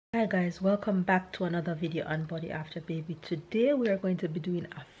Hi guys, welcome back to another video on Body After Baby. Today we are going to be doing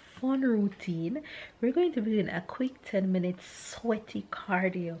a fun routine. We're going to be doing a quick 10-minute sweaty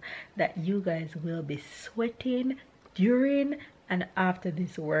cardio that you guys will be sweating during and after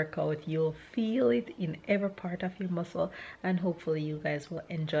this workout. You'll feel it in every part of your muscle, and hopefully you guys will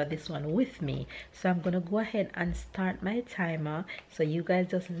enjoy this one with me. So I'm gonna go ahead and start my timer, so you guys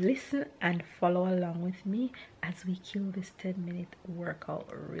just listen and follow along with me as we kill this 10-minute workout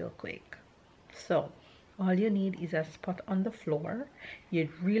real quick. So all you need is a spot on the floor. You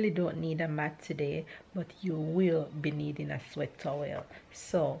really don't need a mat today, but you will be needing a sweat towel.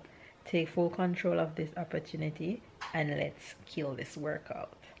 So take full control of this opportunity and let's kill this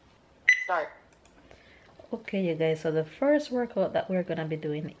workout. Start. Okay, you guys, so the first workout that we're gonna be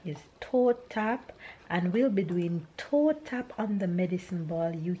doing is toe tap, and we'll be doing toe tap on the medicine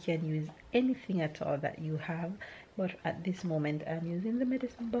ball. You can use anything at all that you have, but at this moment I'm using the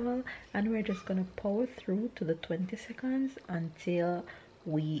medicine ball, and we're just gonna power through to the 20 seconds until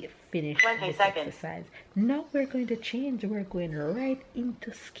we finish this exercise. Now we're going to change. We're going right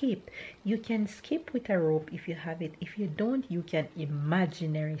into skip. You can skip with a rope if you have it. If you don't, you can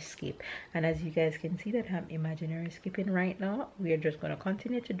imaginary skip. And as you guys can see that I'm imaginary skipping right now, we are just going to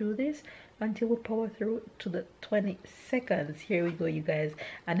continue to do this until we power through to the 20 seconds. Here we go, you guys.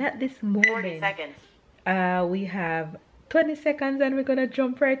 And at this moment, 40 seconds. We have 20 seconds and we're gonna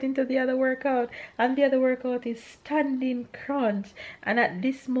jump right into the other workout, and the other workout is standing crunch. And at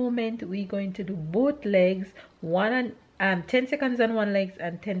this moment we're going to do both legs, 10 seconds on one leg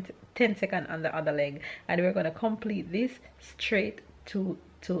and 10 seconds on the other leg, and we're going to complete this straight to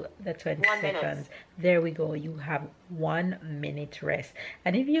the 20 seconds. There we go. You have 1 minute rest.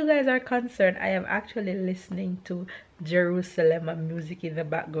 And if you guys are concerned, I am actually listening to Jerusalem music in the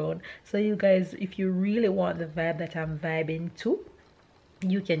background. So you guys, if you really want the vibe that I'm vibing to,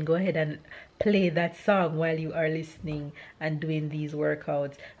 you can go ahead and play that song while you are listening and doing these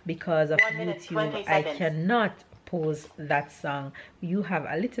workouts. Because of YouTube, I cannot pause that song. You have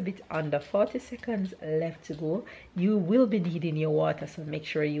a little bit under 40 seconds left to go. You will be needing your water, so make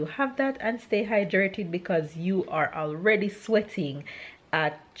sure you have that and stay hydrated, because you are already sweating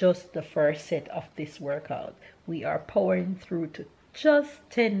at just the first set of this workout. We are powering through to just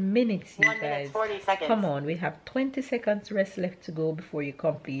 10 minutes, you guys. 40 seconds. Come on, we have 20 seconds rest left to go before you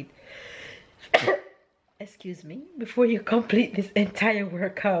complete excuse me, before you complete this entire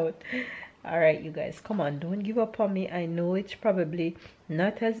workout. All right, you guys, come on, don't give up on me. I know it's probably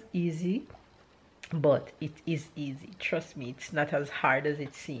not as easy, but it is easy. Trust me, it's not as hard as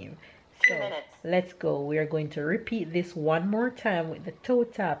it seems. So let's go. We are going to repeat this one more time with the toe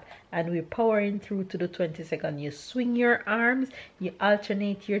tap, and we're powering through to the 20 seconds. You swing your arms, you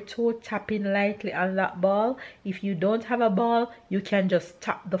alternate your toe tapping lightly on that ball. If you don't have a ball, you can just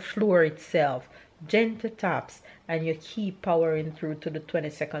tap the floor itself. Gentle taps, and you keep powering through to the 20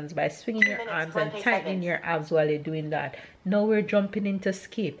 seconds by swinging your arms and tightening your abs while you're doing that. Now we're jumping into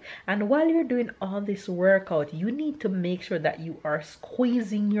skip, and while you're doing all this workout, you need to make sure that you are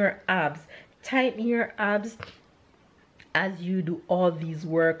squeezing your abs, tighten your abs as you do all these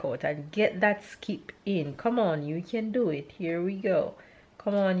workouts, and get that skip in. Come on, you can do it. Here we go.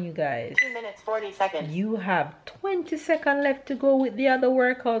 Come on, you guys. 2 minutes 40 seconds. You have 20 seconds left to go with the other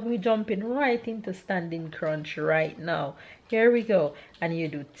workout. We're jumping right into standing crunch right now. Here we go. And you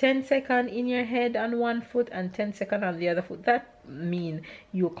do 10 seconds in your head on one foot and 10 seconds on the other foot. That means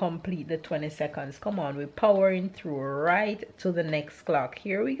you complete the 20 seconds. Come on, we're powering through right to the next clock.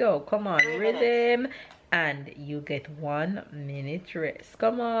 Here we go. Come on, rhythm. And you get 1 minute rest.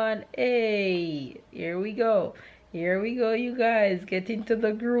 Come on. Hey, here we go. Here we go, you guys. Get into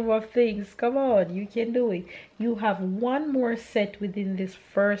the groove of things. Come on, you can do it. You have one more set within this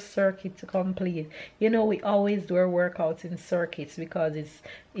first circuit to complete. You know, we always do our workouts in circuits because it's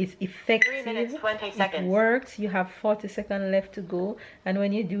effective. 3 minutes 20 seconds. It works. You have 40 seconds left to go, and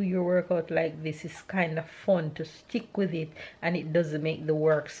when you do your workout like this, it's kind of fun to stick with it, and it doesn't make the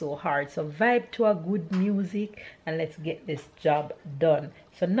work so hard. So vibe to a good music and let's get this job done.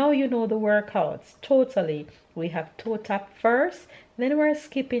 So now you know the workouts totally. We have toe tap first, then we're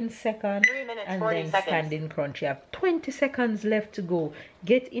skipping second, 3 minutes, and then standing crunch. You have 20 seconds left to go.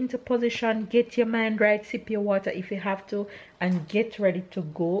 Get into position, get your mind right, sip your water if you have to, and get ready to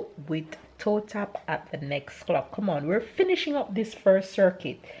go with toe tap at the next clock. Come on, we're finishing up this first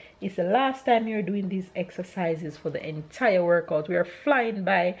circuit. It's the last time you're doing these exercises for the entire workout. We are flying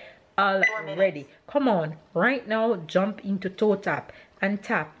by already. Come on, right now, jump into toe tap and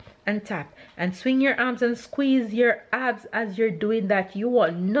tap and tap, and swing your arms and squeeze your abs as you're doing that. You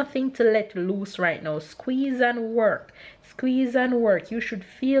want nothing to let loose right now. Squeeze and work, squeeze and work. You should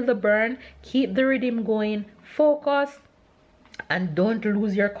feel the burn. Keep the rhythm going, focus, and don't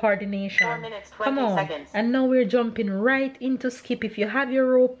lose your coordination. 4 minutes, 20 Come on. seconds. And now we're jumping right into skip. If you have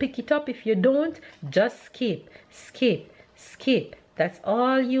your rope, pick it up. If you don't, just skip, skip, skip. That's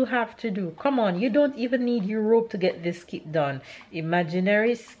all you have to do. Come on, you don't even need your rope to get this skip done.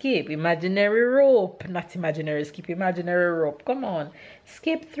 Imaginary skip, imaginary rope, not imaginary skip, imaginary rope. Come on,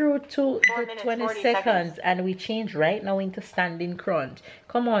 skip through to the 20 seconds, and we change right now into standing crunch.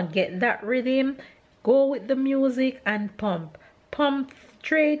 Come on, get that rhythm, go with the music and pump. Pump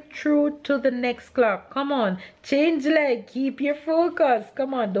straight through to the next clock. Come on, change leg, keep your focus.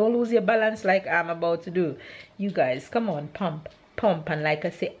 Come on, don't lose your balance like I'm about to do. You guys, come on, pump, pump. And like I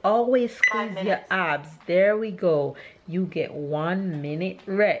say, always squeeze your abs. There we go. You get 1 minute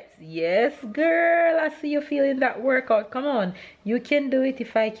rest. Yes, girl, I see you feeling that workout. Come on, you can do it.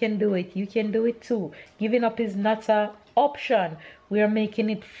 If I can do it, you can do it too. Giving up is not an option. We are making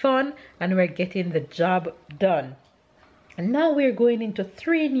it fun and we're getting the job done. And now we're going into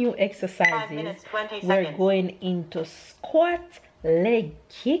 3 new exercises. 5 minutes, 20 we're seconds. going into squat, leg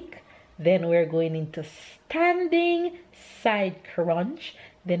kick. Then we're going into standing side crunch.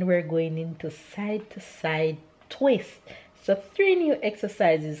 Then we're going into side to side twist. So 3 new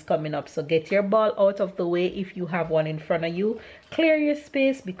exercises coming up. So get your ball out of the way if you have one in front of you. Clear your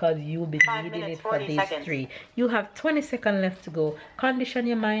space because you'll be needing it for these 3. You have 20 seconds left to go. Condition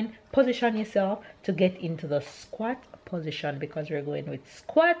your mind, position yourself to get into the squat position because we're going with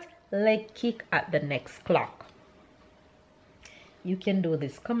squat, leg kick at the next clock. You can do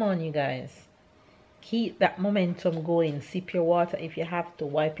this. Come on, you guys. Keep that momentum going. Sip your water if you have to.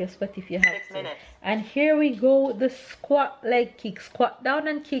 Wipe your sweat if you have 6 to. minutes. And here we go. The squat, leg kick. Squat down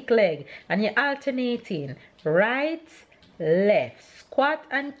and kick leg. And you're alternating. Right, left. Squat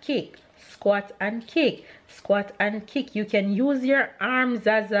and kick. Squat and kick. Squat and kick. You can use your arms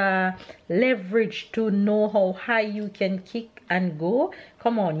as a leverage to know how high you can kick and go.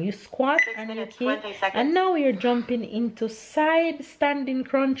 Come on, you squat and you kick. And now you're jumping into side standing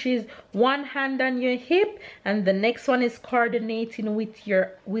crunches. One hand on your hip and the next one is coordinating with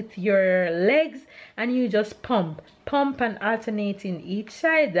your legs, and you just pump and alternating each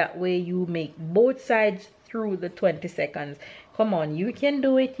side. That way you make both sides through the 20 seconds. Come on, you can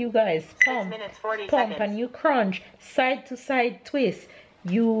do it, you guys. Pump, 6 minutes, 40 pump, seconds. and you crunch side to side twist.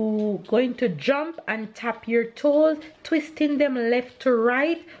 You going to jump and tap your toes, twisting them left to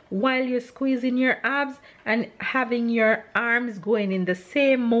right while you're squeezing your abs and having your arms going in the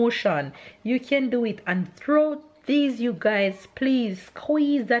same motion. You can do it. And through these, you guys, please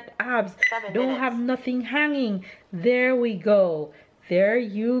squeeze that abs. 7 Don't minutes. have nothing hanging. There we go. There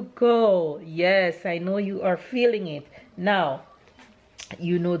you go. Yes, I know you are feeling it. Now,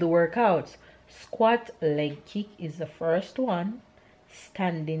 you know the workouts. Squat, leg kick is the first one.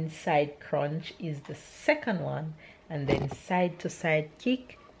 Standing side crunch is the second one. And then side to side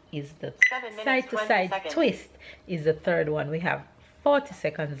kick is the 7 minutes, side to 20 side seconds. twist is the third one. We have 40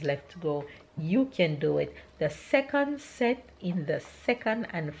 seconds left to go. You can do it. The second set in the second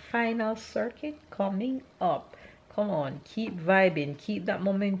and final circuit coming up. Come on, keep vibing, keep that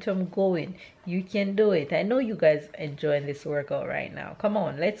momentum going. You can do it. I know you guys enjoying this workout right now. Come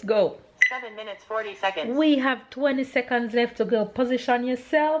on, let's go. 7 minutes, 40 seconds. We have 20 seconds left to go. Position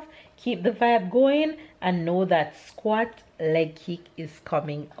yourself, keep the vibe going, and know that squat, leg kick is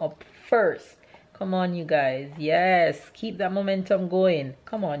coming up first. Come on, you guys. Yes, keep that momentum going.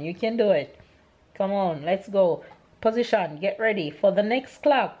 Come on, you can do it. Come on, let's go. Position, get ready for the next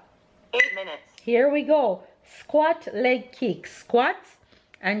clock. 8 minutes. Here we go. Squat, leg kick. Squat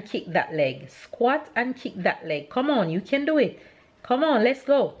and kick that leg. Squat and kick that leg. Come on, you can do it. Come on, let's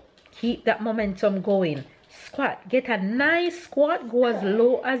go. Keep that momentum going. Squat. Get a nice squat. Go as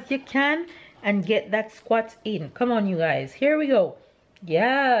low as you can and get that squat in. Come on, you guys. Here we go.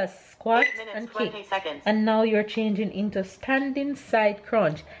 Yes. Squat 8 minutes, and 20 kick. seconds. And now you're changing into standing side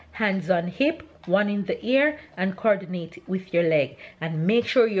crunch. Hands on hip, one in the air, and coordinate with your leg. And make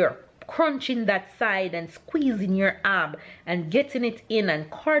sure you're crunching that side and squeezing your arm and getting it in, and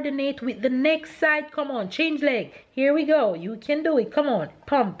coordinate with the next side. Come on, change leg. Here we go. You can do it. Come on.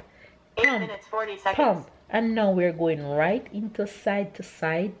 Pump. 8 Pump. minutes, 40 seconds. Pump. And now we're going right into side to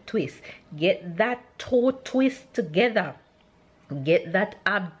side twist. Get that toe twist together. Get that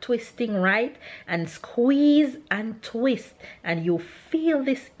ab twisting right and squeeze and twist, and you feel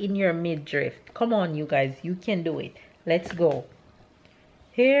this in your midriff. Come on, you guys, you can do it. Let's go.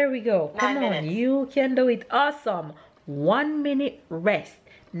 Here we go. Come 9 on, minutes. you can do it. Awesome. 1 minute rest.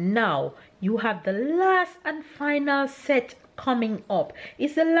 Now you have the last and final set coming up.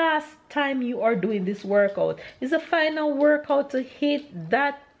 It's the last time you are doing this workout. It's the final workout to hit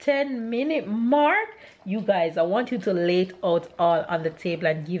that 10-minute mark. You guys, I want you to lay it out all on the table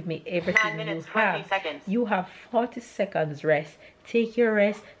and give me everything 9 minutes, you 20 have. seconds. You have 40 seconds rest. Take your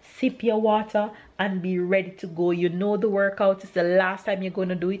rest, sip your water, and be ready to go. You know the workout is the last time you're going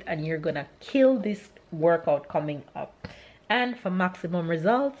to do it, and you're going to kill this workout coming up. And for maximum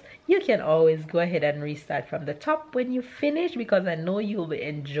results, you can always go ahead and restart from the top when you finish, because I know you'll be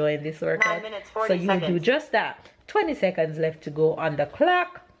enjoying this workout. 9 minutes, 40 so you'll do seconds. just that. 20 seconds left to go on the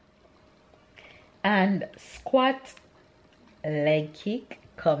clock. And squat, leg kick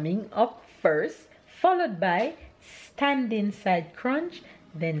coming up first, followed by standing side crunch,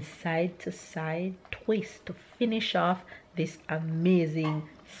 then side to side twist to finish off this amazing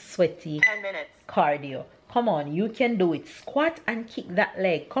sweaty 10 minutes. cardio. Come on, you can do it. Squat and kick that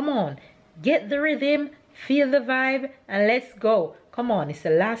leg. Come on, get the rhythm, feel the vibe, and let's go. Come on, it's the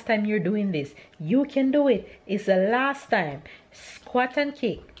last time you're doing this. You can do it. It's the last time. Squat and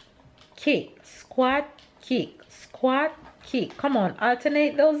kick. Kick, squat, kick, squat, kick. Come on,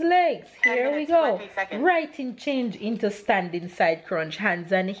 alternate those legs. Here we minutes, go. 20 seconds. Right in change into standing side crunch.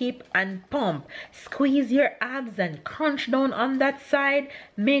 Hands and hip and pump. Squeeze your abs and crunch down on that side.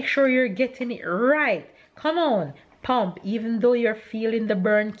 Make sure you're getting it right. Come on, pump. Even though you're feeling the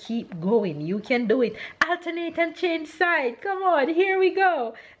burn, keep going. You can do it. Alternate and change side. Come on, here we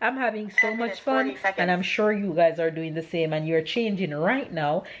go. I'm having so 10 much minutes, fun, 40 seconds. and I'm sure you guys are doing the same, and you're changing right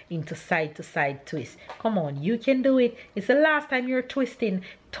now into side to side twist. Come on, you can do it. It's the last time you're twisting.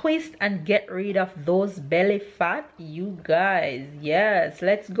 Twist and get rid of those belly fat, you guys. Yes,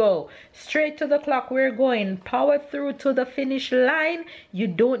 let's go straight to the clock. We're going power through to the finish line. You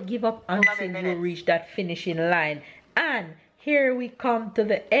don't give up until you minutes. reach that finishing line. And here we come to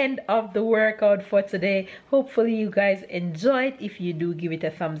the end of the workout for today. Hopefully you guys enjoyed. If you do, give it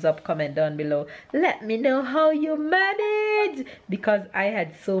a thumbs up, comment down below. Let me know how you managed, because I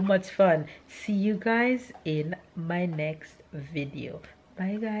had so much fun. See you guys in my next video.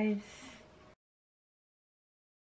 Bye guys.